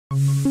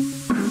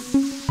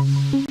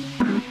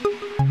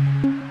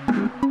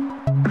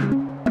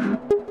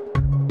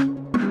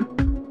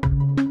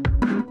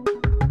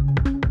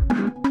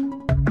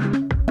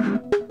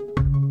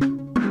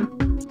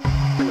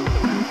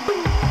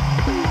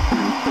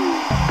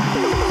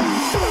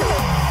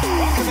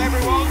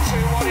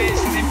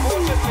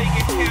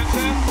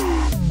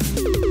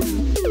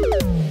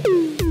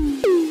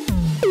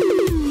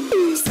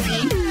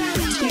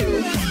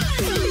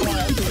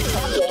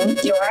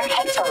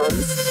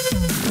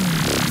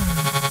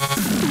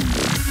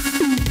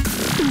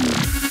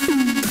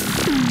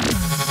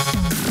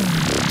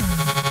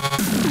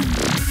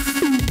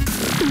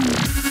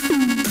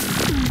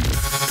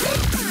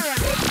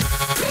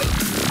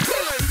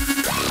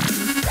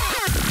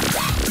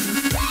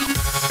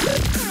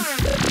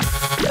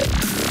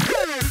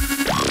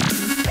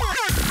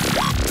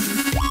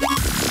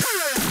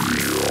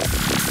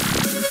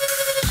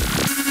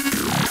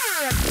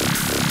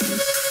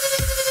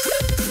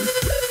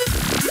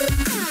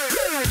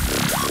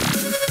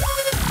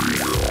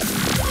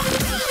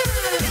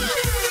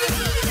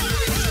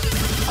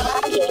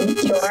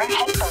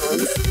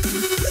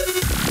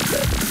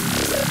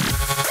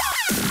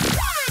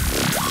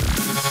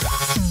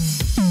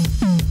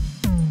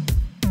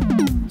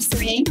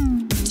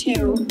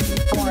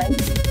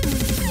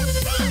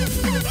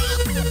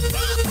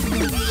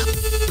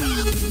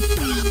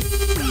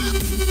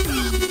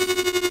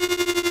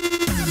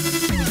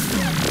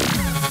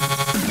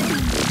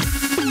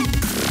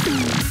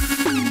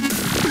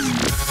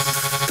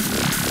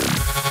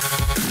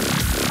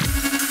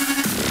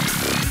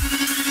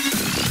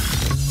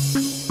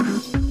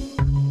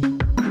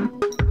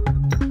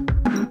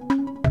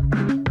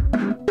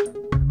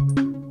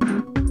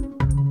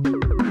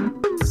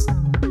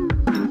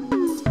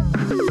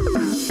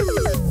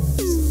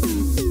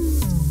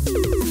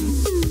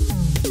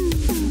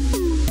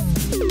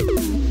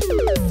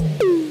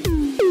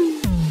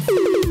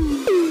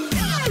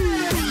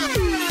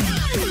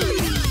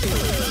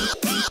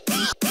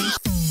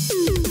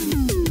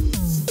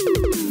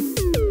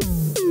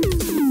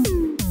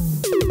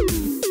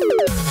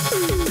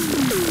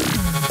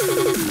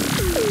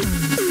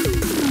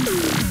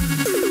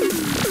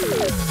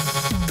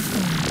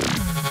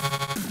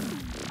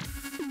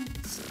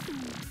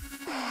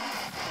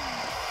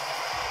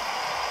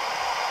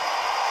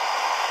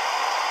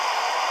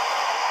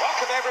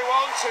welcome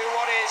everyone to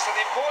what is an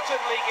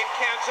important league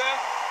encounter.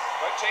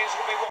 Both teams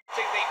will be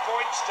wanting the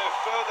points to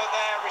further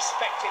their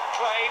respective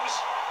claims.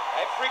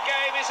 Every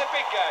game is a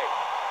big game.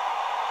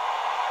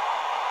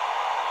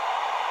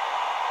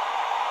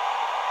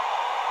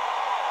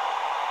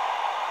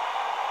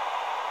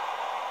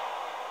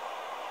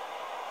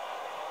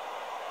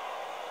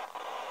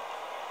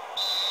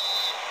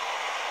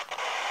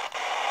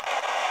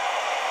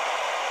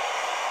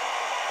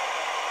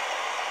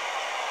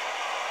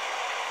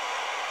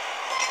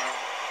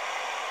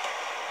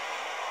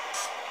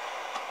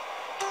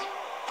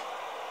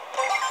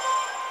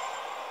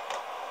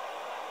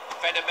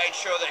 Defender made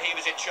sure that he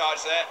was in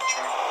charge there.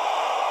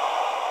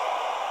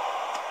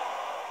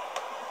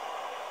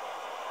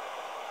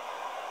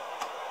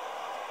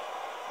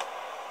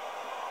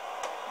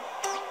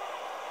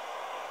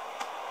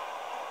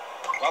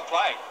 Well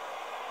played.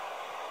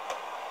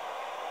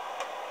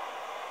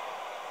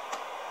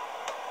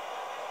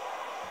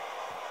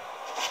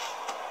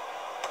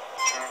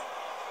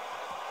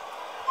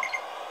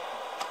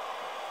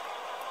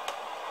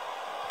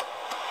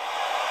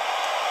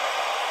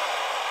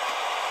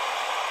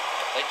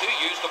 They do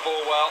use the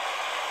ball well.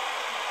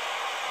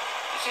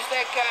 This is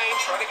their game,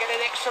 trying to get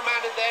an extra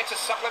man in there to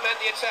supplement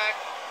the attack.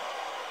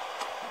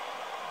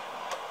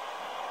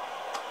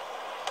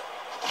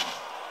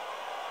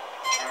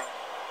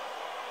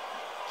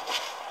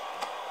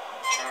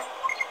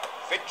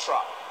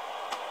 Vitra.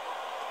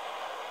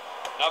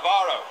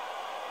 Navarro.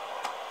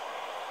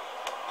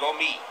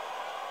 Gomi.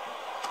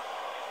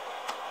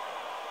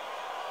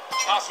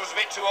 Pass was a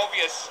bit too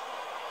obvious.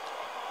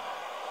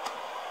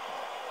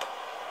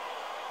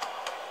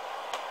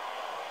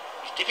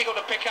 Difficult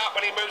to pick up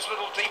when he moves a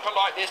little deeper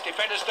like this.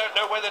 Defenders don't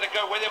know whether to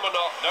go with him or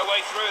not. No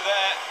way through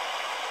there.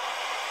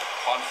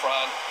 On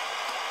front.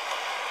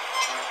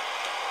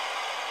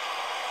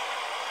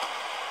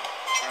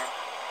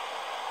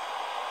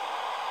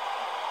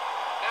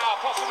 Now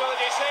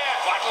possibilities here.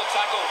 Vital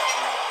tackle.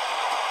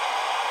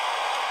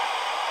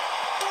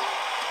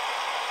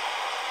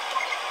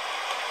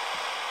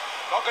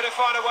 Not going to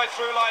find a way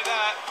through like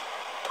that.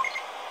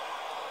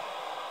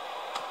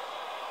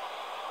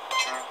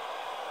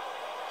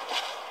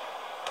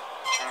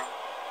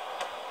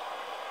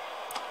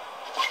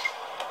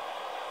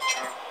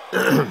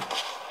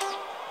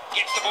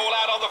 Gets the ball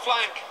out on the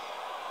flank.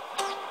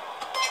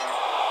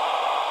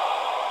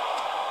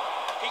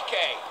 PK.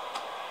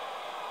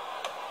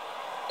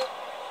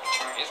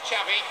 Here's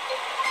Xavi.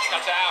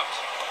 Cut out.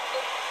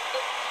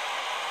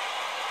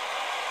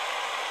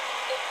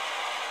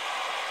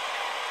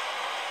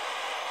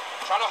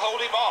 Trying to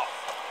hold him off.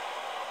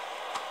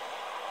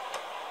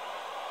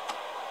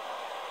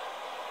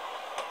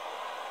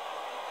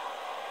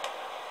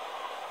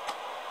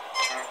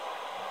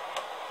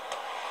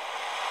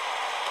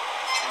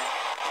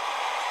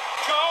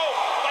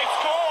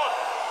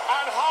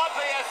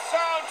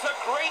 To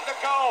greet the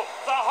goal,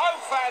 the home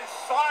fans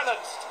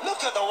silenced.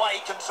 Look at the way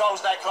he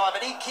controls that climb,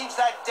 and he keeps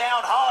that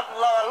down hard and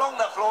low along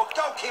the floor.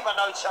 Goalkeeper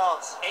no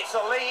chance. It's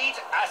a lead,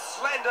 a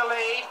slender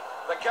lead.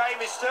 The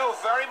game is still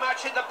very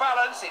much in the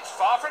balance. It's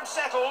far from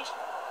settled.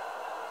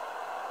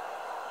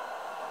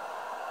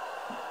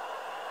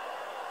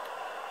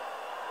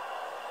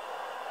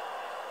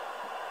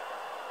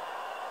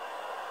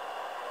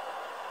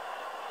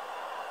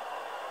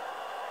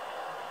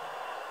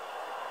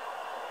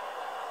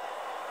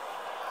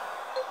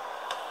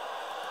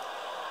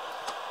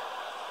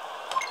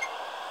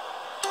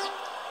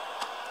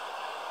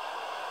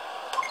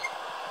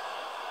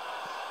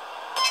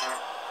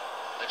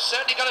 They've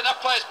certainly got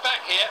enough players back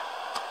here.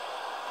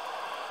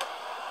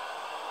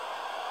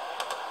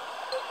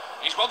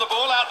 He's won the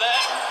ball out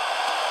there.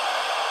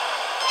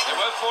 They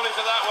won't fall into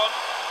that one.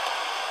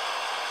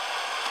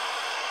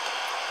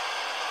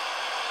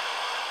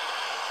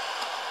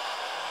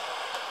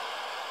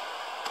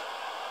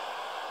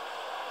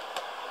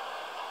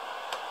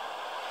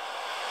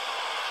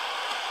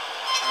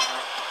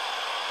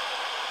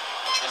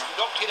 Just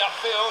knocked it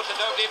upfield to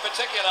nobody in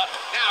particular.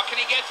 Now, can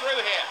he get through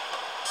here?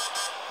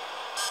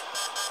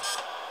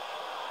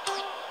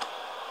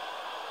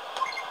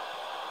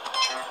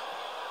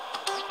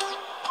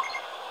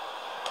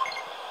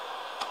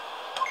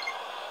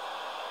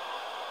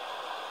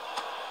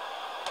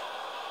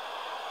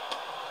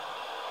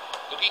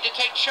 Looking to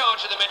take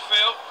charge of the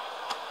midfield.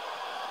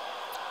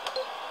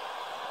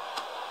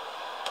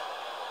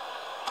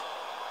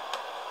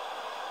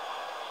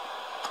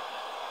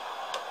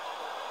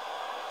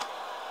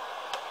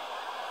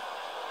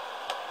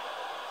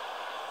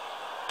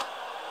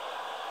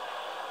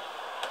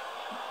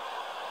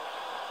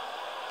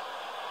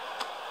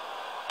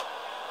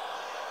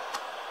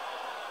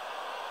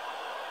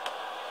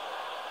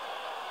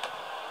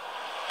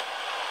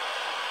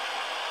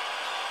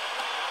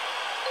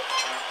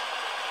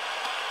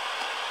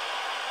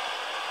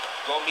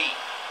 Gomi.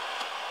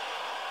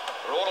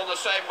 We're all on the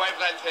same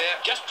wavelength here.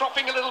 Just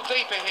dropping a little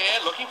deeper here,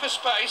 looking for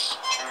space.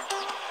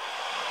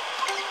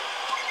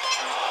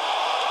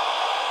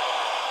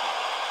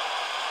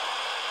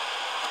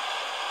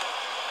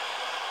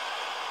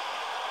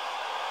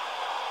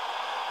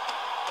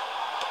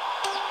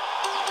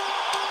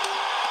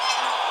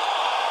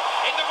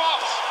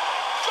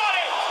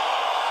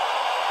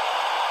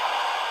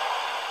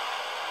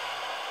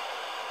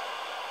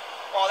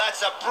 Oh,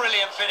 that's a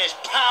brilliant finish.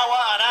 Power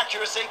and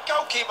accuracy.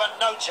 Goalkeeper,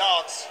 no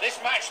chance. This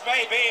match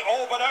may be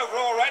all but over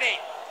already.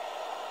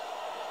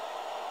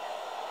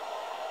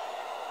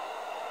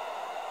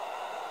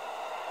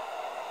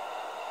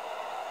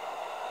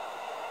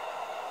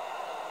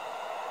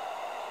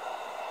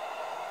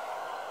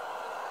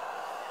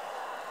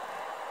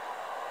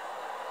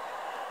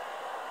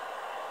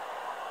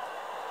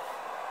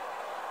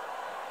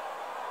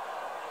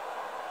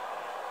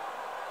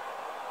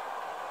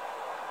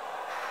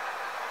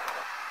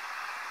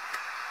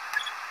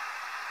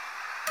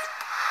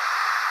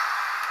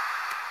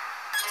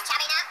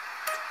 Chubby now.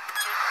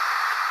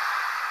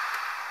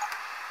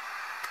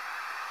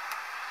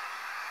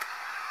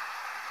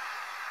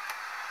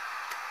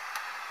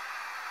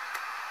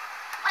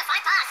 What a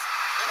fine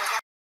pass.